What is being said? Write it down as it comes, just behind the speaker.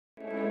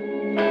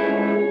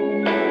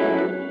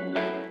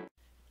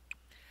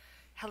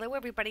Hello,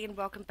 everybody, and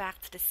welcome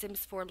back to The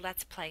Sims 4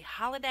 Let's Play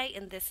Holiday.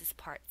 And this is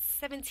part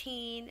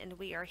 17. And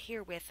we are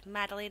here with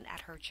Madeline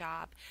at her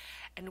job,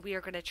 and we are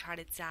going to try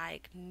to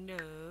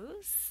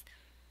diagnose,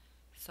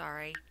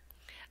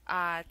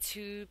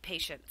 two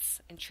patients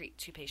and treat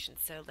two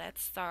patients. So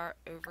let's start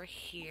over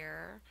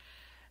here,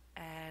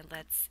 and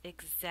let's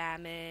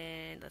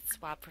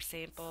swab for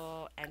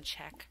sample and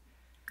check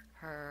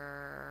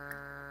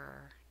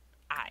her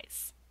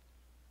eyes.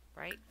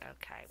 Right?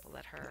 Okay, we'll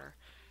let her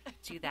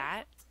do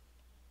that.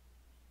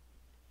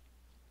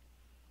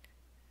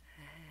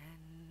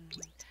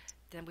 And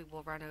then we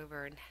will run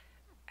over and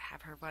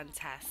have her run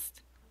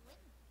test.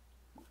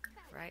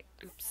 Right?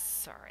 Oops,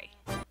 sorry.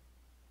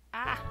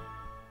 Ah!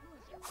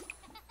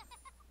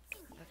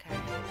 Okay.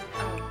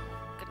 Oh,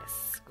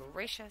 goodness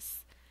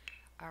gracious.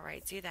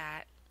 Alright, do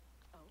that.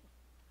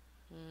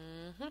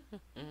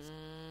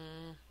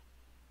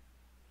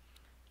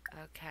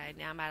 Okay,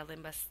 now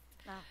Madeline must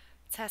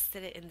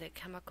tested it in the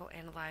chemical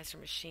analyzer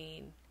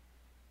machine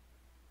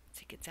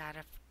to get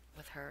data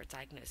with her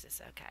diagnosis.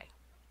 Okay.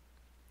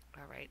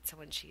 Alright, so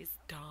when she's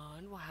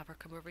done, we'll have her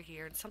come over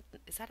here and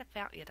something. Is that a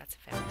fountain? Yeah, that's a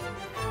fountain.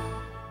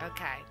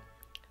 Okay.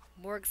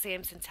 More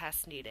exams and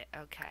tests needed.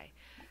 Okay.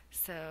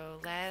 So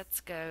let's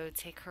go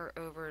take her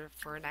over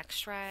for an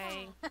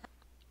x-ray.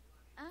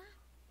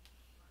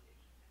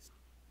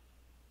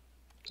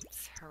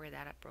 Let's hurry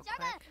that up real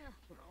quick.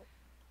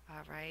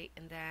 Alright,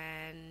 and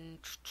then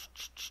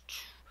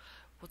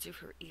we'll do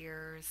her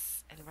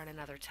ears and run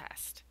another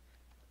test.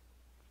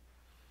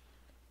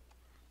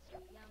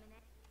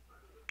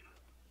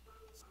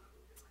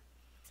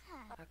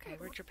 Okay,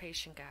 where'd your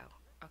patient go?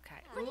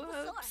 Okay.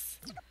 Oops.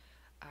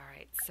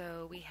 Alright,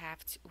 so we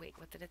have to... Wait,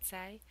 what did it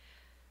say?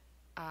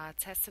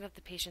 Testing of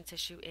the patient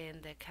tissue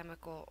in the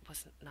chemical...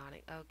 Wasn't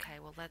nodding. Okay,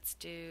 well, let's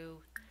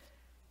do...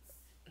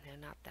 No,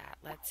 not that.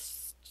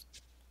 Let's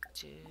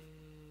do...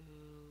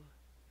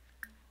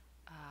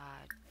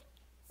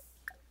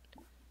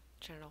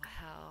 general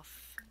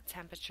health,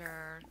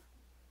 temperature,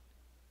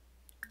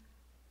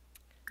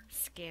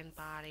 scan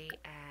body,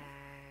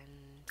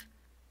 and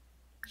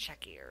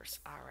check ears.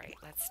 Alright,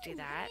 let's do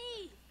that.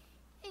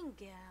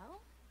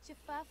 Ingao,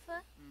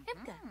 Jafafa,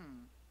 Hipka.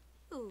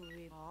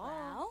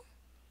 Uribao.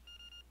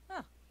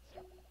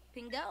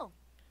 Pingo.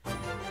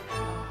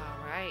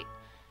 Alright.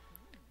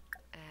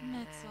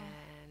 And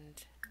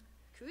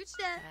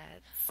Kuchda.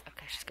 let's...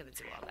 Okay, she's gonna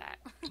do all that.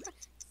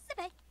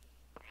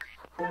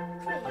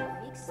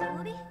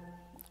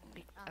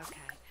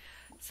 Okay,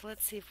 so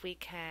let's see if we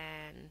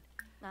can...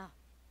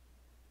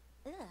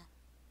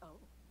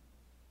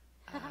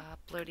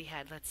 Bloaty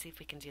head, let's see if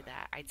we can do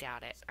that. I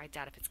doubt it. I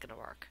doubt if it's gonna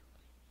work.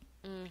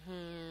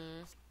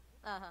 Can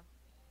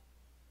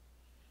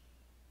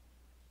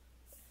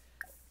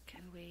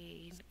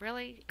we...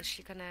 Really? Is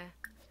she gonna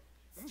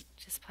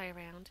just play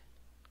around?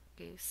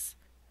 Goose.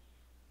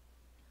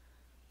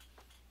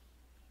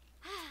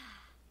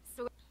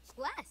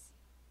 Glass.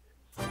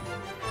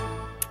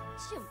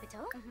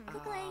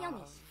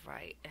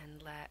 Right,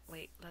 and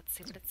let's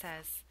see what it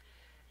says.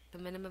 The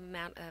minimum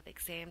amount of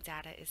exam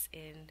data is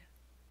in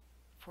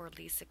for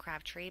Lisa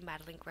Crabtree.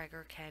 Madeline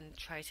Gregor can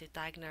try to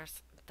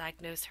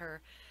diagnose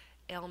her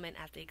ailment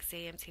at the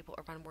exam table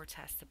or run more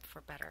tests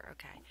for better.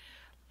 Okay,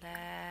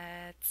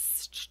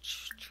 let's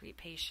treat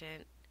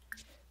patient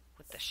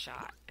with the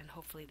shot, and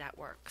hopefully that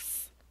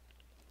works.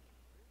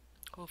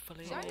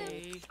 Hopefully.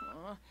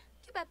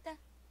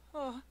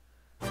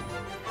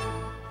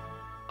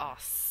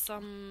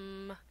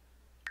 Awesome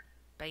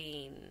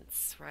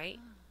beans, right?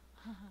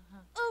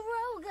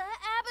 Aroga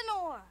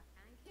Abenor.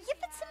 Give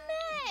it to me.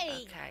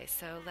 Okay,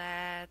 so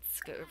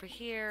let's go over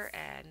here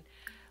and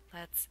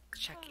let's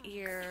check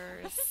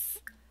ears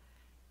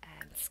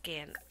and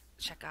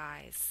check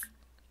eyes,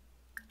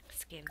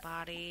 scan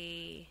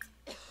body,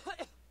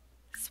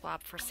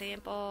 swab for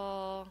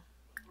sample,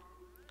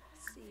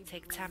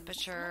 take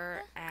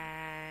temperature,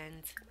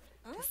 and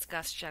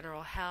discuss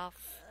general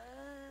health,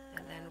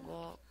 and then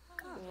we'll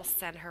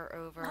send her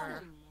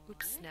over.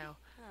 Oops, no.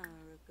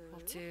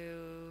 We'll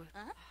do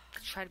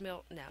the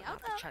treadmill. No,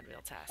 not the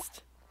treadmill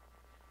test.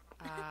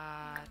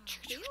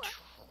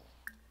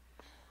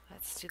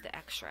 Let's do the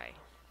x-ray.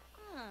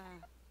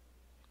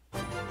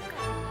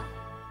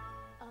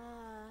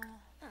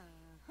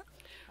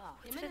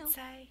 What did it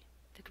say?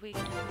 Did we...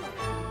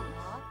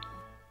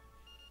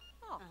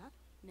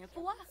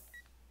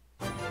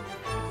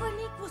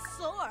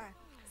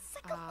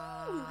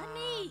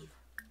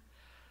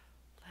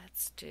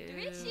 Let's do...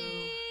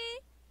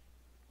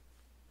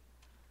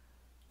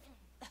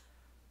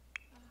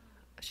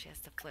 She has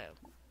the flu.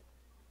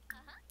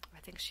 I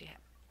think she had...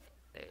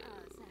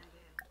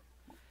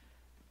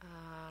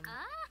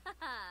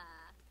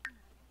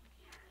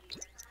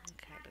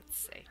 Okay, let's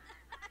see.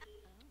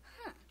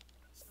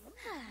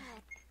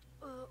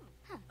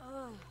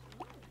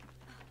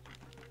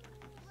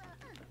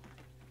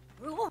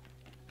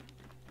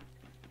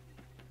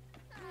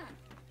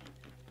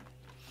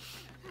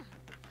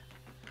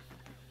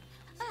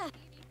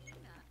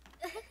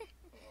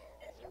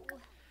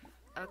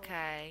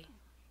 Okay.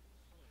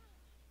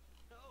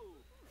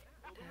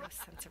 No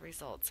sense of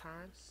results,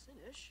 huh?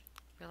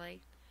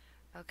 Really?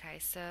 Okay,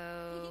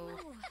 so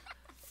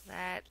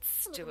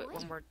let's do it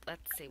one more.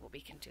 Let's see what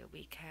we can do.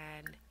 We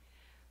can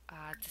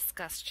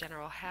discuss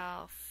general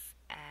health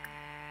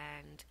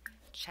and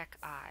check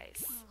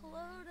eyes.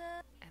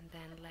 And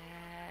then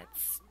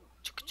let's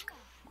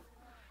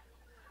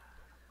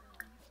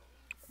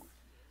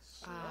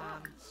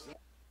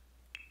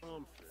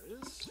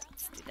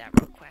let's do that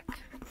real quick.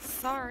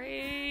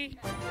 Sorry.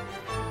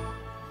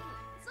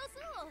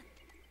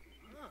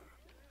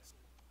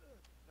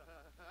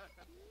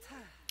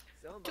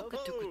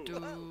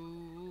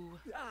 Doo-ga-doo-ga-doo.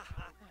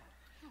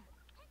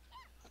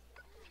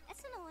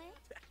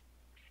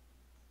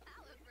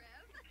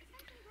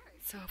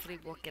 So hopefully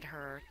we'll get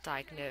her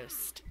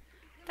diagnosed.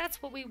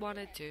 That's what we want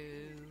to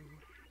do.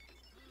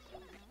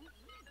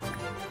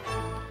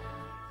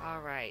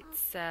 Alright,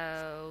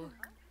 so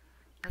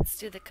let's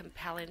do the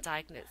compelling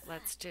diagnosis.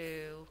 Let's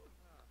do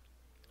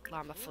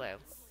llama flu.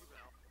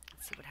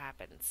 Let's see what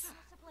happens.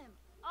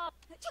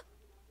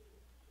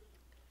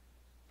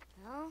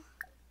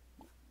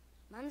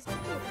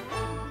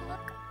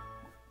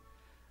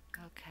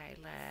 Okay,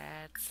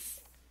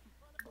 let's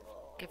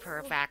give her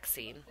a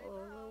vaccine.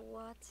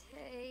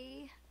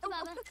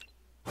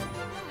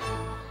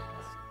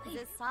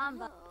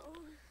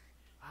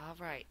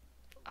 Alright.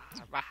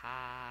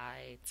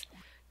 Alright.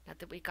 Now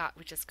that we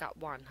just got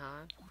one,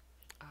 huh?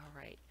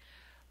 Alright.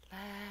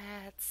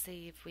 Let's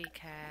see if we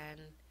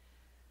can,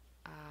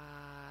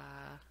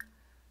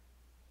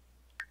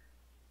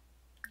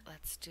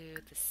 let's do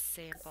the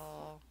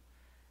sample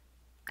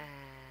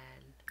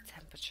and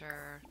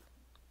temperature,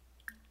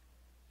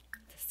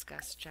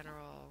 discuss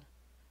general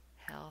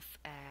health,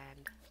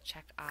 and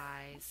check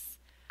eyes.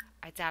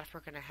 I doubt if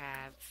we're going to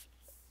have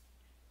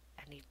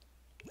any.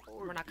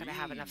 We're not going to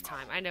have enough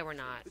time. I know we're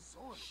not.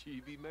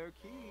 Shibi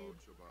Merkib.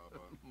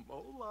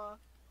 Mola.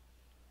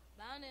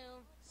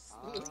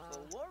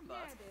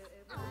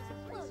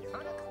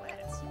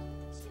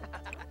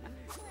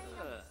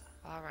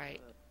 All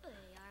right.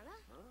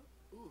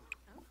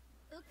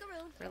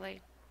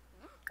 Really?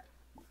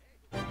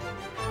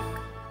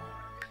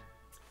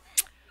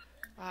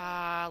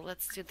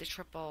 Let's do the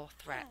triple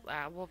threat.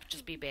 We'll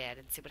just be bad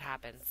and see what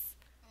happens.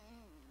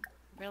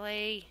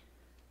 Really?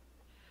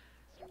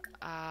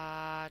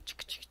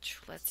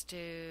 Let's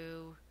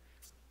do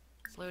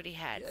floaty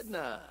head.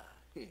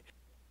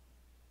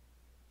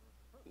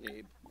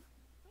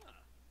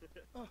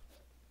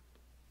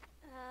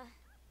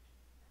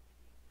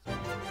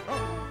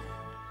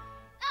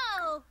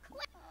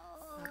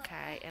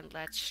 Okay, and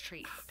let's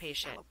treat the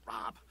patient.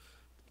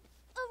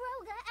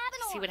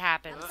 See what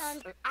happens.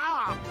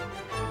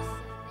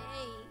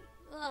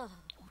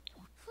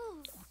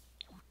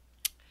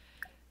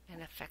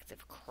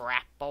 Ineffective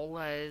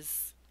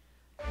crapolas.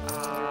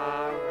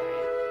 Alright.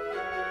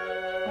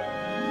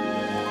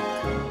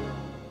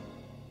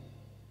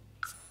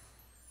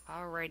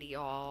 Alrighty,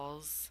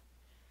 y'alls.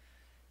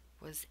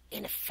 Was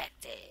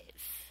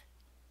ineffective.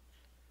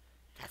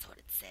 That's what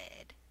it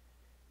said.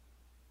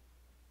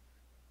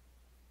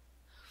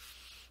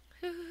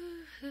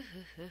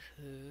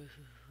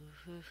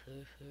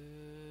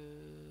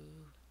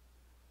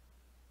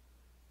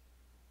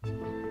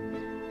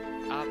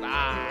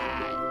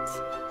 Alright.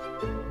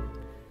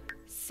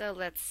 So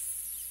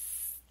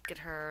let's get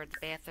her the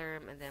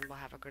bathroom and then we'll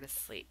have her go to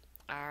sleep.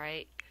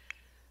 Alright.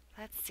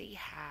 Let's see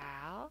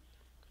how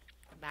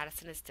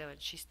Madison is doing.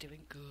 She's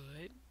doing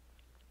good.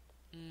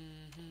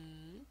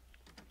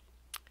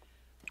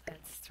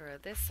 Let's throw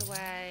this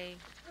away.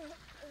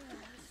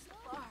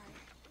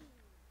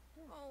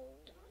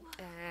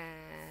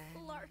 And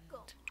throw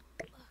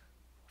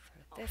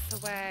this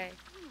away.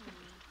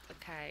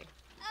 Okay.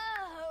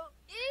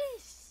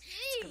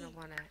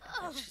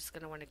 She's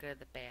gonna wanna go to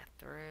the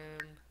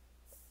bathroom.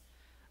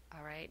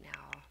 Alright,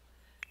 now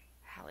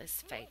how is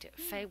Faye doing?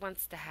 Faye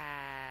wants to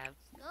have,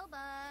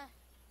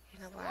 you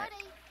know what?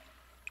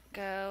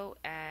 Go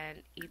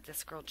and eat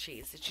this grilled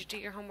cheese. Did you do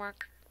your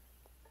homework?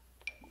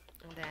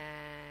 And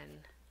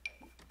then,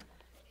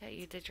 yeah,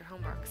 you did your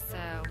homework.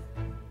 So,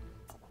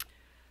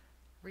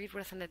 read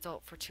with an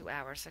adult for 2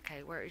 hours.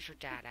 Okay, where is your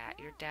dad at?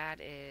 Your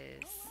dad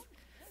is,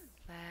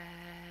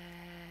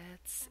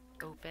 let's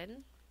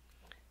open.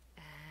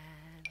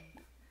 And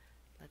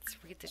let's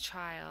read the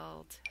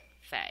child,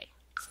 Faye.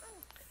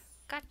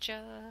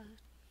 Gotcha.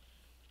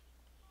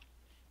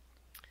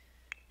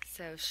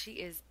 So she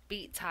is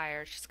beat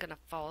tired. She's going to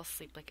fall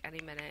asleep like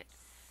any minute.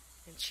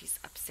 And she's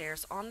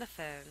upstairs on the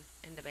phone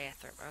in the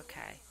bathroom.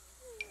 Okay.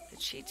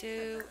 Did she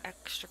do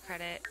extra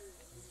credit?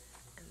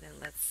 And then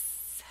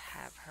let's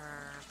have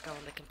her go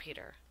on the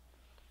computer.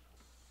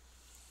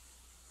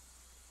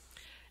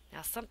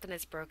 Now something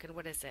is broken.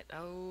 What is it?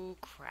 Oh,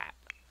 crap.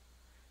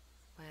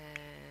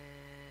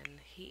 When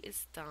he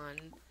is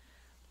done,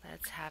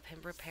 let's have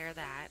him repair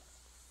that.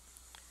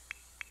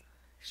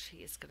 She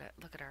is going to...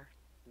 Look at her.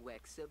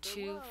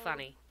 Too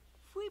funny.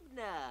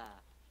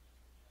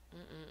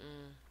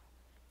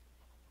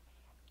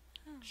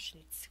 She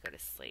needs to go to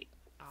sleep.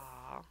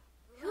 Aww.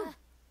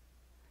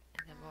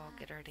 And then we'll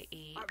get her her to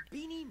eat.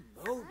 Arbini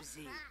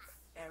Mobsy.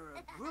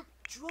 Era group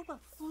droba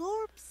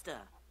florpsta.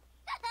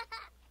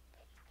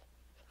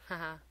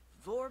 Haha.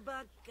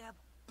 Vorba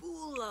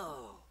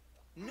Gabulo.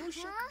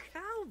 Nusha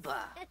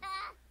Kalba.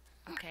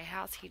 Okay,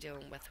 how's he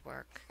doing with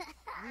work?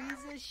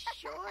 Riza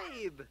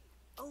Shoib.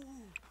 Oh,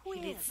 He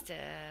needs to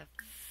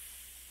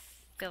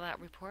fill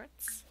out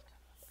reports.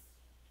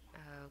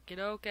 Okie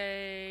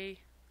dokie.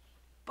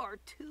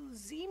 Bartu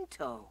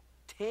Zimto.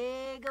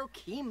 Tego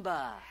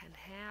Kimba. And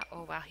how?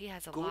 Oh wow, he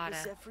has a lot of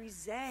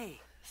Gorbasefrize.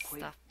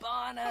 stuff.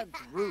 Quibana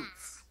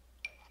Groots.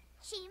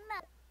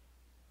 Shima.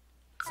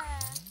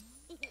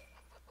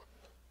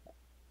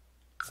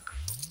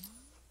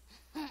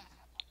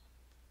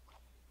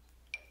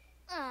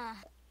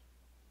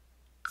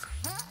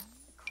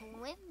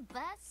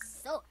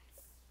 Quimbasaur.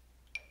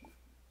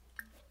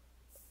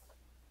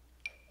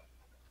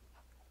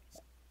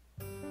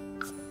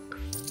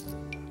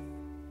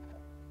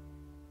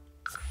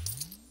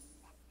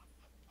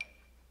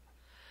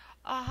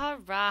 All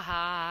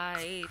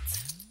right.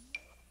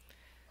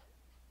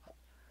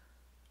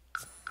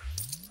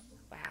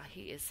 Wow,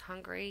 he is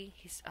hungry.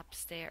 He's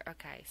upstairs.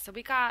 Okay, so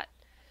we got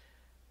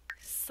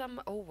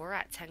some. Oh, we're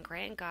at 10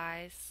 grand,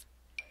 guys.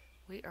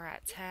 We are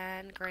at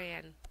 10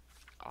 grand.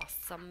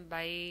 Awesome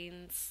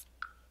beans.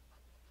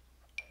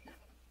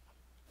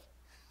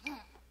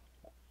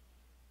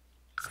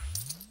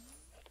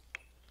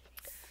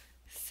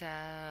 So,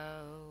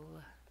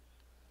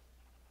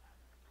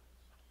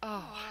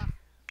 oh,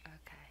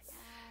 okay.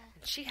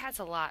 And she has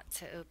a lot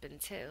to open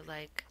too.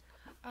 Like,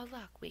 oh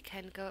look, we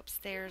can go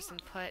upstairs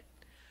and put.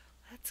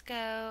 Let's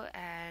go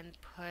and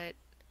put.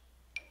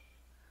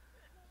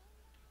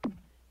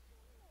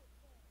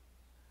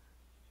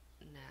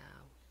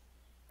 No.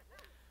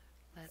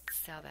 Let's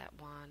sell that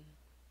one.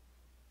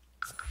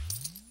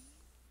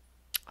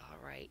 All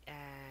right,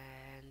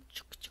 and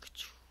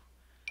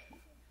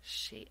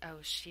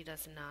she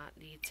does not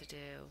need to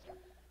do.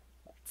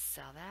 Let's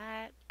sell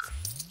that.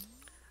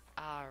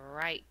 All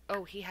right.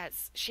 Oh, she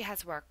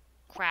has work.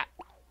 Crap.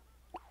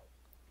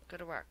 Go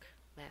to work,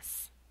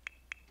 miss.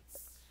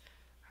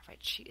 All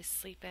right, she is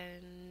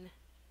sleeping,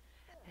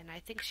 and I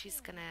think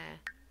she's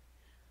gonna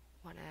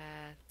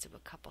wanna do a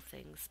couple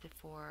things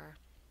before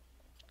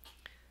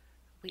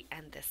we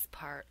end this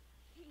part.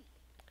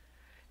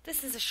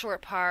 This is a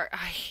short part.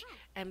 I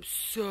am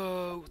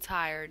so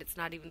tired. It's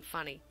not even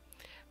funny.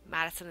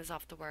 Madison is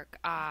off to work.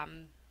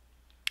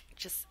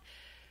 Just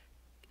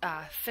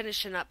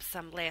finishing up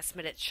some last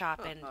minute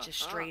shopping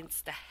just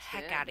drains the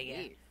heck out of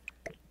you.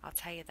 I'll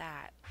tell you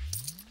that.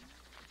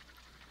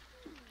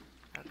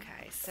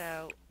 Okay,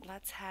 so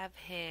let's have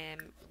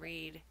him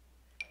read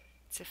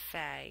to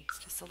Faye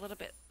just a little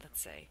bit.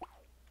 Let's see.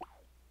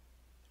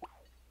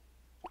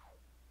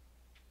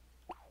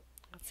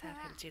 Let's have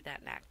him do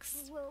that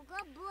next.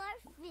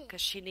 Because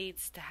she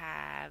needs to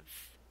have,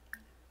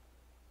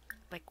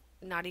 like,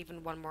 not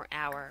even one more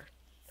hour.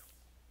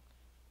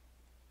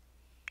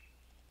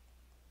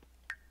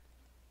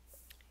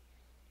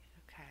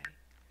 Okay.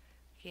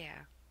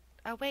 Yeah.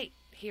 Oh, wait.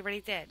 He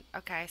already did.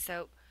 Okay,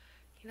 so,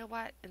 you know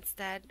what?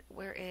 Instead,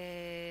 where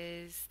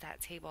is that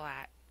table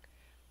at?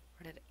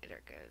 Where did it? There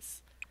it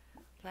goes.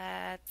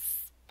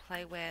 Let's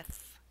play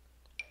with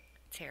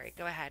Terry.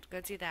 Go ahead.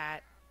 Go do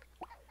that.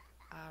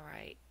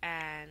 Alright,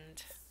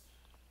 and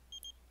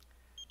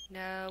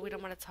no, we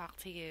don't want to talk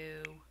to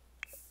you.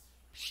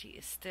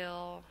 She's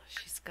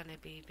gonna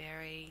be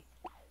very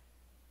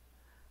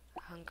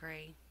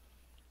hungry.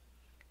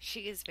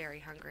 She is very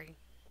hungry.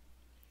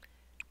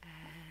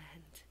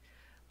 And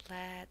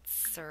let's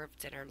serve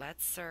dinner.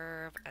 Let's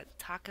serve a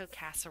taco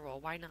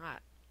casserole. Why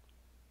not?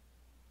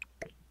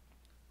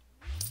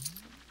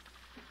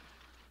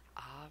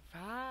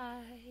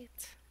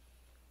 Alright.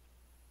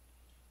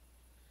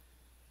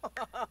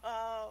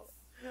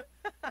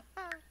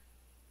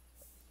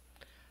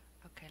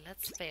 Okay,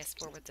 let's fast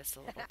forward this a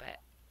little bit.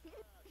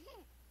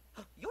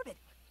 You're bit.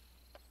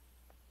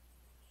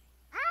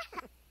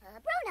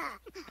 Bruna.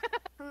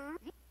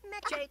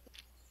 Meche.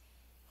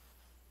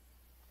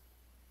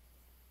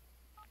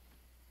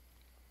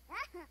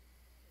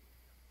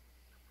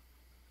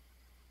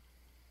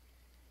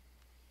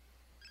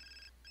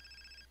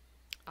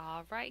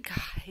 Alright,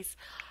 guys.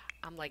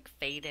 I'm like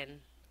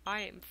fading. I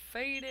am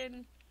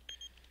fading.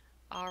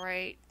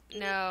 Alright,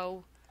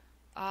 no.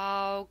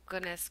 Oh,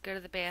 goodness. Go to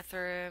the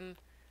bathroom,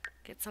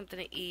 get something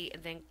to eat,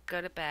 and then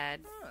go to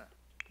bed.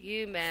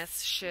 You,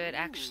 miss, should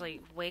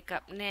actually wake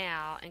up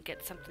now and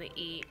get something to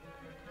eat.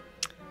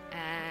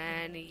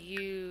 And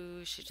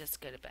you should just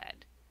go to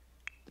bed.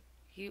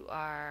 You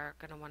are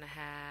going to want to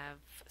have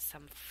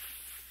some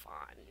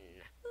fun.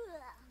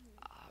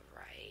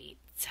 Alright.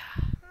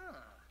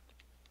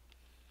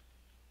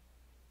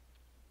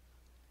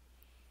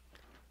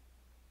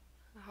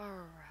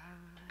 Alright.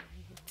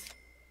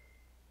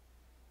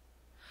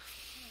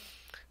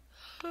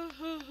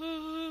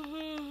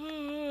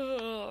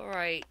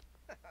 Alright.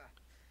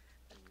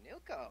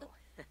 Nuko.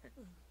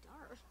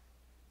 Dark.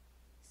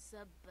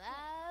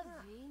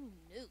 Sabavinoosh.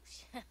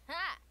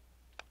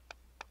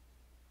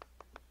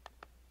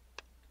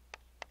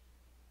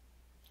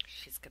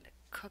 she's gonna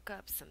cook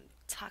up some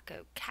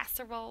taco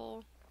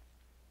casserole.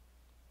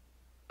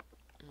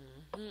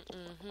 Neeb.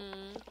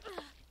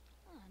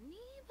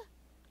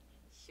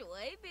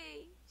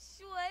 Schweiby.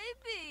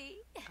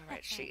 Schweiby.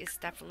 Alright, she is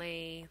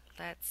definitely...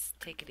 Let's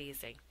take it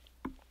easy.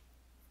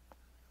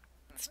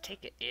 Let's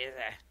take it easy.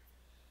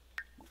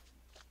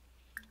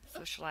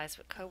 Socialize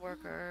with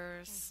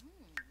coworkers.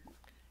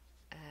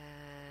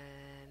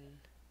 And...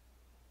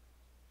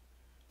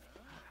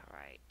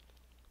 Alright.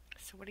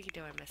 So what are you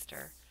doing,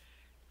 mister?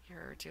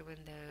 You're doing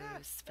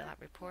those fill-out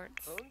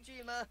reports.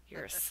 Onjima.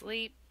 You're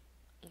asleep.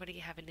 What do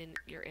you have in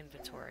your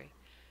inventory?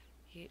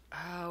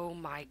 Oh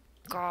my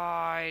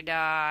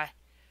god.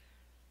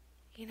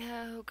 You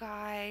know,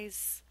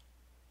 guys,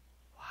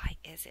 why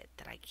is it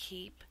that I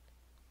keep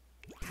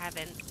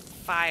having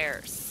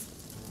fires?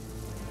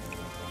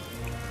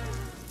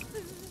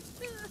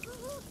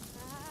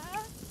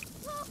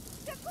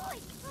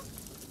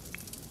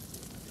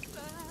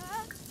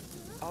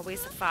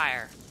 Always a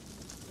fire.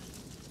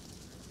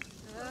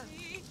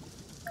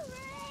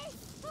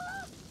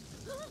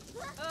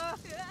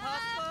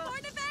 For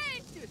the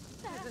bait!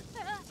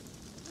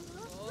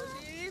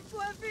 Only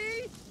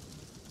Fluffy.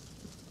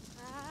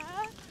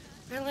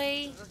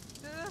 Really?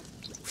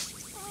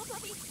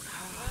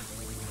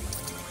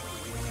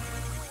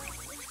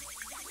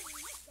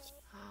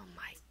 Oh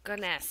my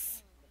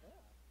goodness.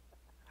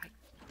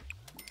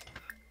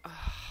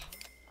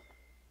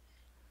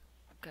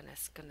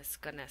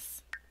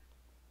 Goodness.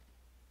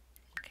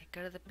 Okay,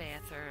 go to the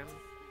bathroom.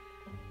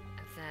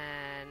 And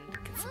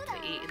then get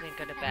something to eat and then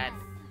go to bed.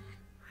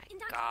 My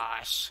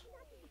gosh.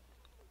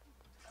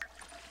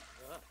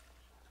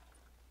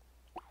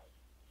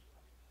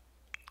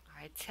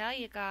 I tell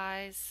you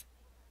guys.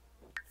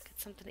 Get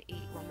something to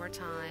eat one more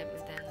time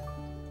and then...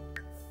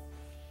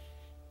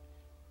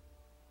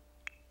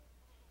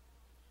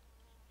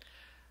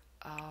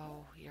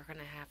 Oh, you're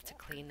gonna have to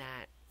clean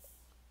that.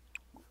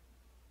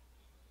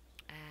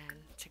 And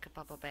take a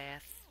bubble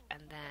bath.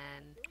 And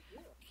then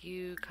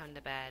you come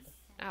to bed.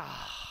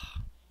 Oh,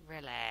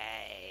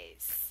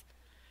 relax.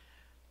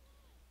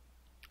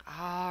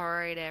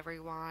 Alright,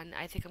 everyone.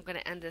 I think I'm gonna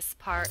end this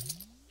part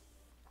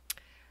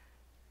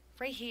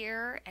right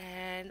here.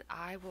 And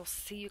I will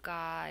see you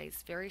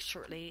guys very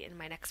shortly in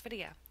my next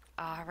video.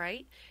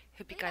 Alright?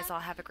 Hope you guys all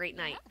have a great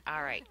night.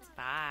 Alright,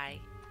 bye.